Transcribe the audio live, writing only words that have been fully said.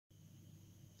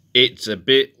It's a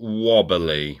bit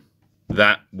wobbly.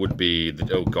 That would be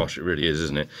the... Oh, gosh, it really is,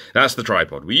 isn't it? That's the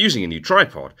tripod. We're using a new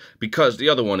tripod because the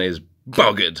other one is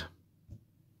buggered.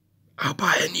 I'll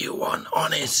buy a new one,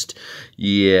 honest.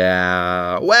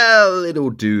 Yeah, well,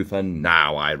 it'll do for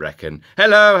now, I reckon.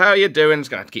 Hello, how you doing? Just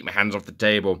gonna have to keep my hands off the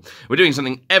table. We're doing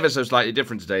something ever so slightly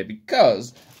different today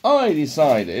because I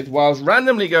decided, whilst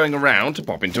randomly going around, to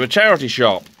pop into a charity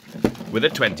shop with a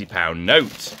 £20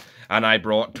 note. And I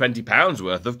brought £20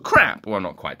 worth of crap. Well,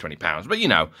 not quite £20, but you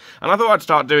know. And I thought I'd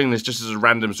start doing this just as a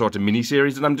random sort of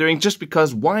mini-series that I'm doing, just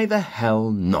because why the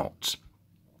hell not?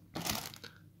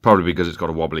 Probably because it's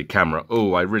got a wobbly camera.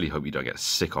 Oh, I really hope you don't get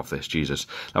sick off this, Jesus.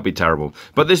 That'd be terrible.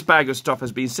 But this bag of stuff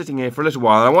has been sitting here for a little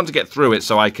while, and I want to get through it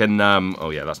so I can,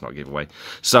 oh yeah, that's not a giveaway.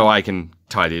 So I can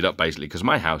tidy it up, basically, because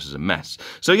my house is a mess.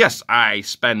 So yes, I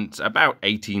spent about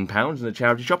 £18 in the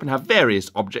charity shop and have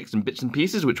various objects and bits and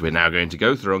pieces, which we're now going to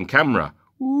go through on camera.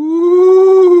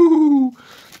 Ooh.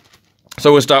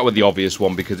 So we'll start with the obvious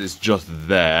one, because it's just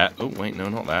there. Oh, wait, no,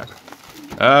 not that.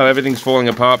 Oh, everything's falling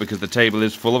apart because the table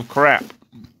is full of crap.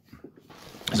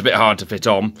 It's a bit hard to fit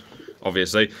on,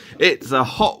 obviously. It's a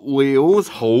Hot Wheels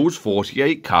holds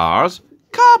 48 cars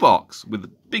car box with the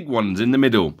big ones in the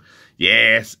middle.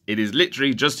 Yes, it is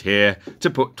literally just here to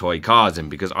put toy cars in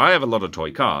because I have a lot of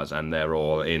toy cars and they're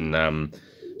all in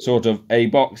sort of a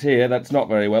box here that's not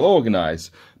very well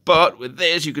organised. But with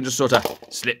this, you can just sort of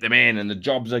slip them in and the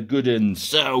jobs are good. And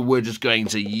so we're just going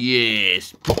to,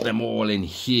 yes, put them all in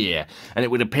here. And it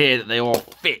would appear that they all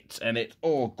fit and it's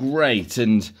all great.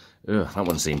 And ugh, that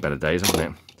one's seen better days, hasn't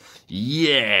it?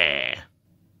 Yeah.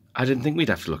 I didn't think we'd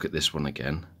have to look at this one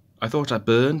again. I thought I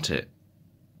burnt it.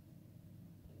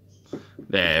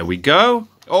 There we go.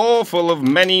 All full of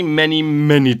many, many,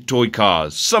 many toy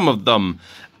cars. Some of them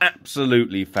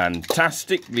absolutely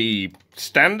fantastically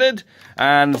standard,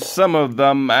 and some of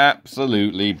them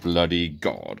absolutely bloody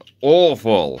god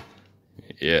awful.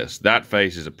 Yes, that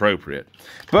face is appropriate.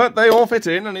 But they all fit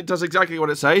in, and it does exactly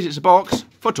what it says. It's a box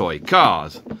for toy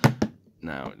cars.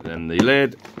 Now, then the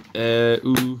lid.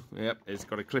 Ooh, yep, it's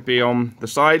got a clippy on the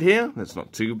side here. That's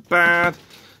not too bad.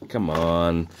 Come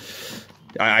on.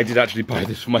 I did actually buy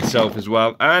this for myself as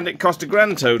well, and it cost a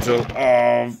grand total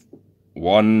of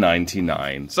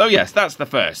 £1.99. So yes, that's the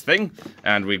first thing,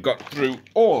 and we've got through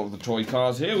all of the toy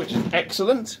cars here, which is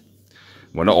excellent.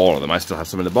 Well, not all of them, I still have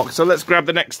some in the box, so let's grab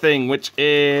the next thing, which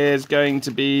is going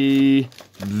to be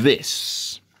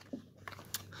this.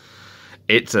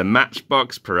 It's a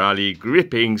Matchbox Pirelli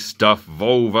gripping stuff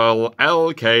Volvo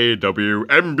LKW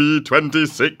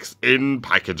MB26 in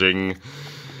packaging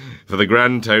for the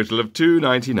grand total of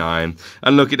 £2.99.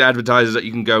 And look, it advertises that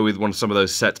you can go with some of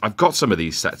those sets. I've got some of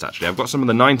these sets, actually. I've got some of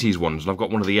the 90s ones, and I've got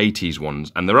one of the 80s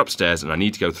ones, and they're upstairs, and I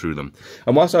need to go through them.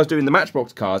 And whilst I was doing the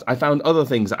Matchbox cars, I found other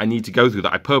things that I need to go through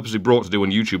that I purposely brought to do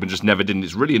on YouTube and just never did. And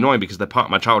it's really annoying because they're part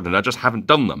of my childhood, and I just haven't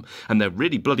done them. And they're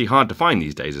really bloody hard to find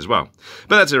these days as well.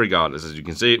 But that's irregardless. As you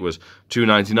can see, it was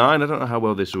 £2.99. I don't know how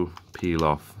well this will peel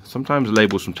off. Sometimes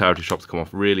labels from charity shops come off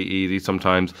really easy.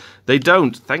 Sometimes they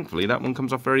don't. Thankfully, that one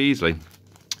comes off very easily.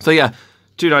 So yeah,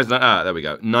 £2.99. There we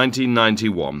go.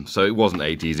 1991. So it wasn't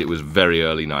 80s. It was very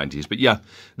early 90s. But yeah,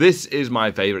 this is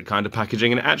my favourite kind of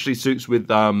packaging, and it actually suits with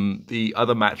the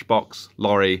other Matchbox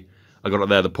lorry. I got it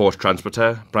there, the Porsche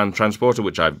Transporter,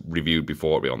 which I've reviewed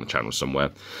before. It'll be on the channel somewhere.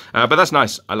 But that's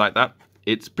nice. I like that.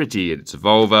 It's pretty. It's a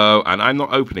Volvo, and I'm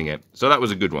not opening it. So that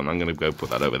was a good one. I'm going to go put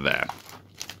that over there.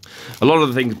 A lot of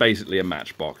the things basically are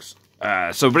Matchbox.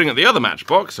 So bring up the other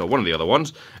Matchbox, or one of the other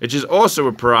ones, which is also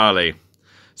a Pirelli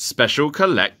Special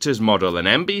Collector's Model, an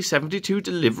MB72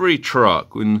 delivery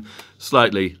truck in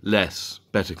slightly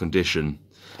better condition.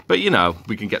 But, you know,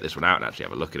 we can get this one out and actually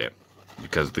have a look at it,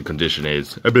 because the condition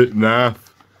is a bit naff.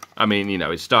 I mean, you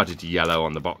know, it started to yellow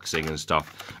on the boxing and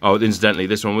stuff. Oh, incidentally,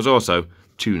 this one was also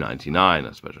 £2.99.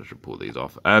 I suppose I should pull these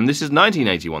off. And this is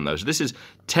 1981, though, so this is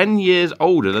 10 years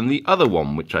older than the other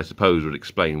one, which I suppose would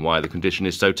explain why the condition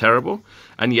is so terrible.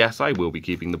 And yes, I will be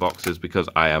keeping the boxes because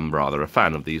I am rather a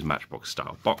fan of these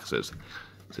Matchbox-style boxes.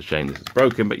 It's a shame this is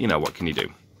broken, but you know, what can you do?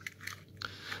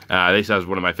 This has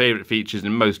one of my favourite features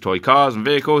in most toy cars and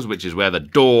vehicles, which is where the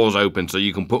doors open so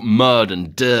you can put mud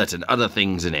and dirt and other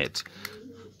things in it.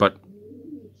 But,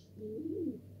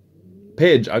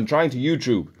 Pidge, I'm trying to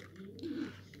YouTube.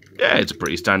 Yeah, it's a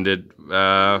pretty standard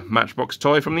Matchbox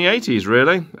toy from the 80s,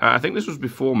 really. I think this was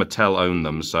before Mattel owned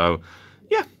them, so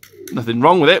yeah, nothing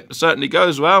wrong with it. It certainly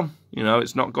goes well. You know,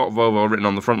 it's not got Volvo written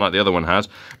on the front like the other one has,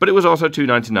 but it was also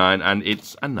 $2.99, and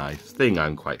it's a nice thing.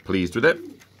 I'm quite pleased with it.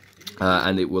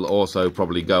 And it will also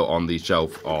probably go on the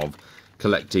shelf of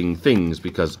collecting things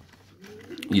because,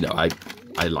 you know, I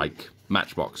like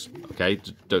Matchbox, okay?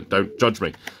 Don't judge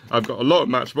me. I've got a lot of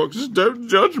Matchboxes, don't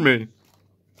judge me.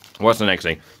 What's the next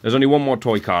thing? There's only one more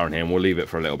toy car in here, and we'll leave it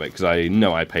for a little bit, because I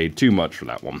know I paid too much for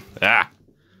that one.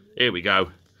 Here we go.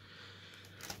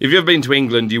 If you've been to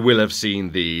England, you will have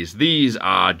seen these. These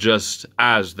are just,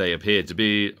 as they appear to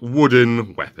be,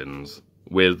 wooden weapons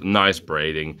with nice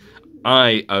braiding.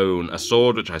 I own a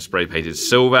sword, which I spray painted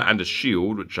silver, and a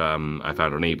shield, which I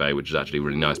found on eBay, which is actually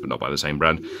really nice, but not by the same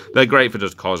brand. They're great for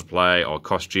just cosplay, or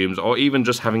costumes, or even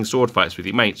just having sword fights with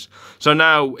your mates. So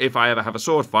now, if I ever have a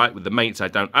sword fight with the mates I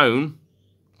don't own,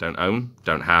 then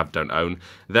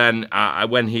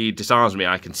when he disarms me,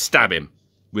 I can stab him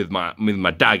with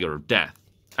my dagger of death.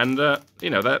 And,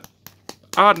 you know, they're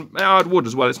hard wood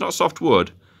as well. It's not soft wood.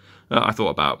 I thought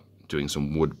about doing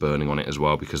some wood burning on it as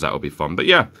well, because that would be fun. But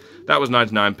yeah, that was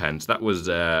 99 pence. That was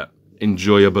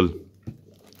enjoyable.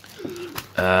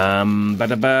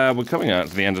 We're coming out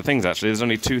to the end of things, actually. There's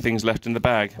only 2 things left in the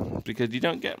bag, because you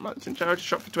don't get much in charity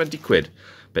shop for 20 quid.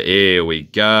 But here we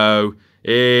go.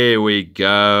 Here we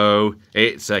go.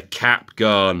 It's a cap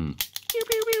gun.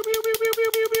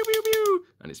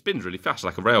 And it spins really fast,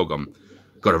 like a railgun.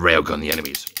 Got to railgun the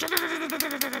enemies.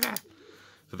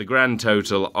 For the grand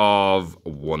total of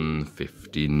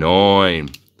 159.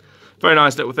 Very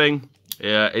nice little thing.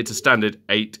 It's a standard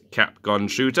 8 cap gun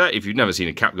shooter. If you've never seen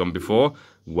a cap gun before,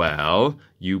 well,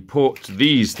 you put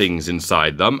these things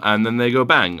inside them and then they go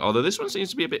bang. Although this one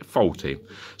seems to be a bit faulty.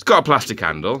 It's got a plastic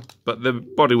handle, but the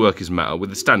bodywork is metal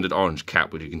with the standard orange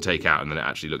cap, which you can take out and then it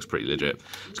actually looks pretty legit.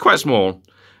 It's quite small.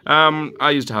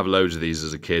 I used to have loads of these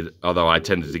as a kid, although I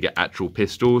tended to get actual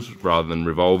pistols rather than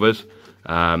revolvers.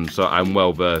 So I'm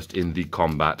well versed in the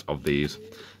combat of these.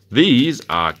 These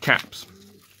are caps.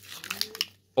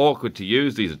 Awkward to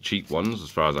use. These are cheap ones, as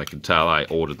far as I can tell. I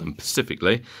ordered them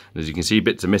specifically. And as you can see,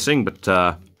 bits are missing, but it's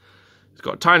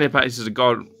got tiny pieces of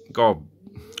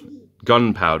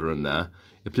gunpowder in there.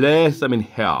 You place them in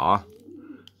here,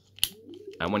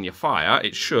 and when you fire,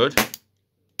 it should.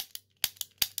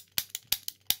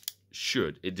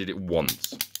 It did it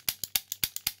once.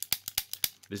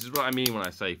 This is what I mean when I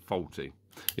say faulty.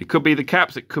 It could be the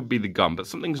caps, it could be the gun, but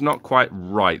something's not quite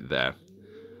right there.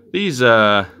 These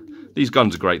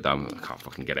guns are great though. I can't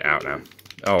fucking get it out now.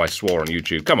 Oh, I swore on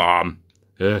YouTube. Come on.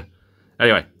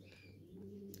 Anyway,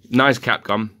 nice cap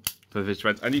gun for this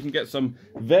friend, and you can get some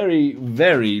very,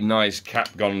 very nice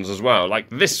cap guns as well, like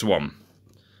this one,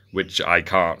 which I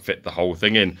can't fit the whole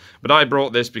thing in. But I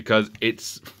brought this because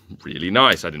it's really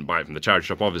nice. I didn't buy it from the charity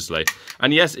shop, obviously.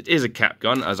 And yes, it is a cap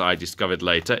gun, as I discovered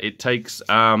later. It takes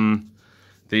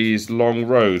these long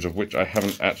rows, of which I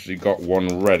haven't actually got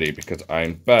one ready because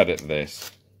I'm bad at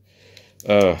this.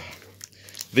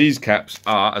 These caps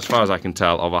are, as far as I can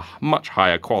tell, of a much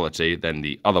higher quality than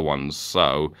the other ones,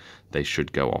 so they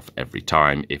should go off every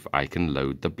time if I can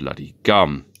load the bloody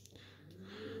gun.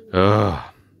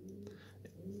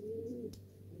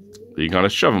 You kind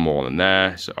of shove them all in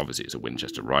there. So obviously it's a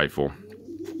Winchester rifle.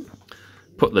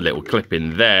 Put the little clip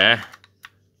in there.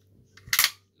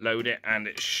 Load it, and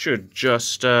it should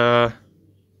just load,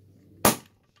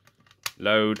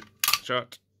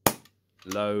 shot,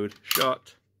 load,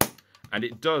 shot, and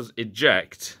it does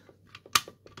eject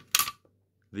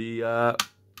the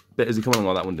bit as you come along.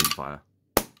 Well, that one didn't fire.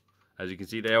 As you can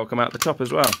see, they all come out the top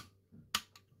as well.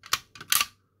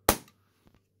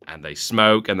 And they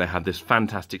smoke, and they have this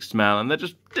fantastic smell, and they're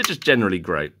just generally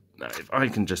great. Now, if I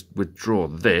can just withdraw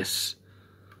this,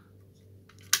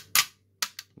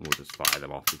 we'll just fire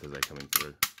them off because they're coming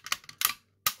through.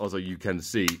 Also, you can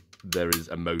see there is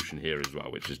emotion here as well,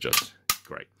 which is just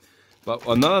great. But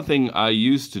another thing I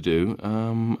used to do,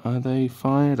 are they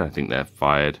fired? I think they're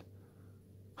fired.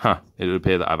 Huh, it would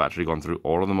appear that I've actually gone through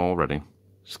all of them already.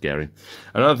 Scary.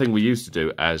 Another thing we used to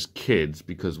do as kids,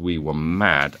 because we were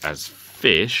mad as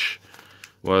fish,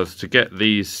 was to get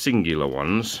these singular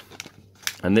ones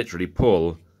and literally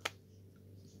pull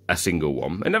a single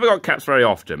one. I never got caps very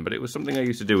often, but it was something I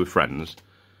used to do with friends.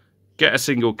 Get a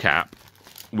single cap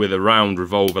with a round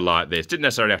revolver like this. Didn't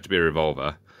necessarily have to be a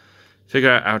revolver. Figure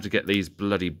out how to get these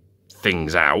bloody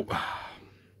things out.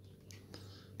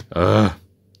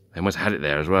 They almost had it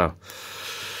there as well.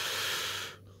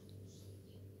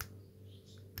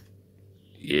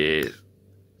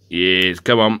 Yes,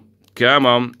 come on.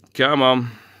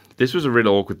 This was a real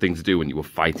awkward thing to do when you were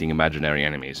fighting imaginary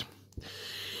enemies.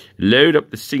 Load up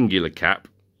the singular cap,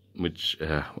 which,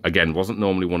 again, wasn't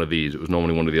normally one of these. It was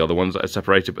normally one of the other ones that I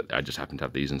separated, but I just happened to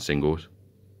have these in singles.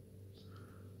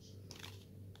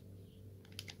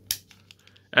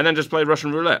 And then just play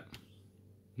Russian roulette.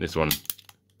 This one.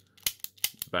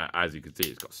 But as you can see,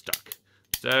 it's got stuck.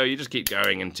 So you just keep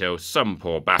going until some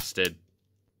poor bastard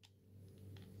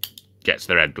gets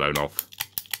their head blown off.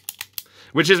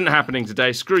 Which isn't happening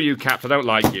today. Screw you, Caps. I don't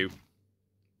like you.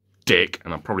 Dick.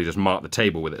 And I'll probably just mark the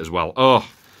table with it as well.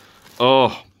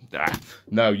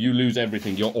 No, you lose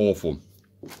everything. You're awful.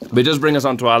 But it does bring us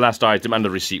on to our last item and a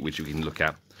receipt which we can look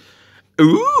at.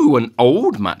 Ooh, an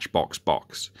old Matchbox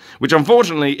box, which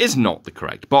unfortunately is not the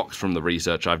correct box from the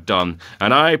research I've done,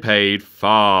 and I paid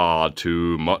far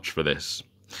too much for this.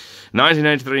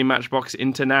 1983 Matchbox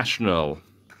International.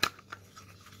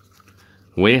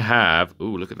 We have,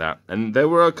 ooh, look at that. And there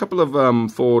were a couple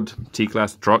of Ford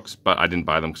T-Class trucks, but I didn't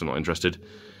buy them because I'm not interested.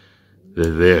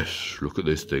 Look at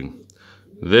this thing.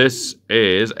 This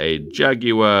is a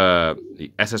Jaguar,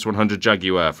 the SS100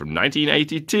 Jaguar from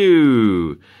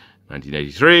 1982.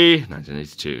 1983,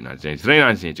 1982, 1983,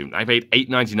 1982. I paid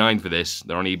 $8.99 for this.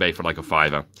 They're on eBay for like a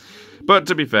 $5. But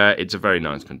to be fair, it's a very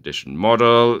nice condition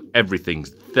model.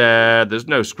 Everything's there. There's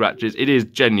no scratches. It is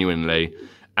genuinely,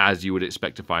 as you would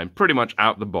expect to find, pretty much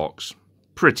out the box.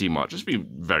 Pretty much. Just be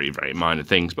very, very minor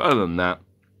things. But other than that,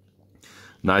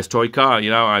 nice toy car. You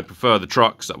know, I prefer the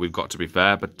trucks that we've got, to be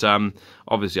fair. But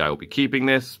obviously I will be keeping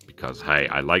this because, hey,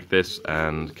 I like this.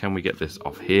 And can we get this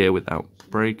off here without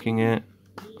breaking it?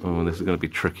 Oh, this is going to be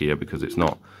trickier because it's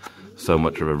not so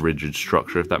much of a rigid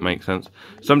structure, if that makes sense.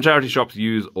 Some charity shops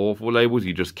use awful labels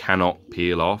you just cannot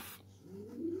peel off.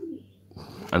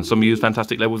 And some use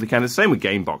fantastic labels you can. It's the same with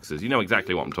game boxes. You know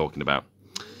exactly what I'm talking about.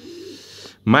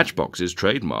 Matchbox is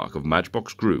trademark of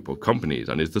Matchbox Group of companies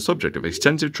and is the subject of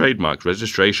extensive trademark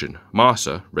registration.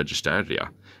 Marsa Registraria.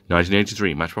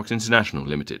 1983 Matchbox International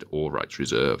Limited. All rights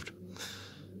reserved.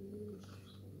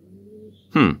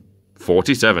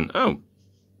 47. Oh.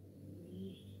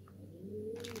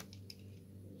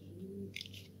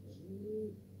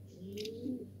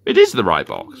 It is the right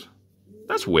box.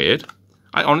 That's weird.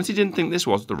 I honestly didn't think this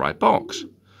was the right box.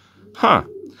 Huh.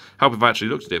 Hope I've actually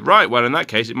looked at it. Right, well, in that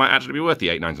case, it might actually be worth the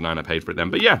 $8.99 I paid for it then.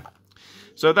 But yeah.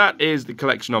 So that is the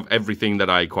collection of everything that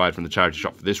I acquired from the charity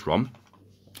shop for this ROM.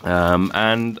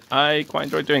 And I quite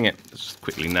enjoyed doing it. Let's just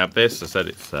quickly nab this. I said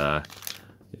it's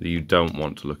you don't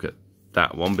want to look at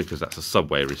that one because that's a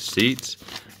Subway receipt.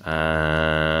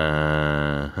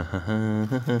 There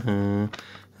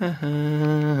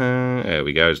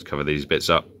we go. Just cover these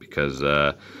bits up because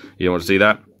you don't want to see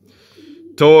that.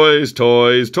 Toys,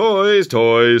 toys, toys,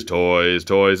 toys, toys,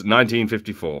 toys.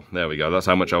 1954. There we go. That's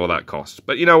how much all that cost.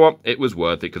 But you know what? It was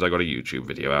worth it because I got a YouTube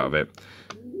video out of it.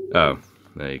 Oh,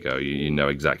 there you go. You know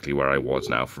exactly where I was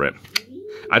now for it.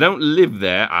 I don't live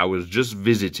there. I was just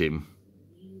visiting.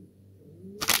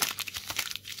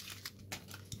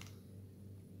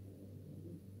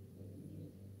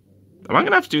 Am I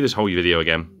going to have to do this whole video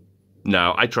again?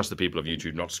 No, I trust the people of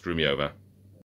YouTube not to screw me over.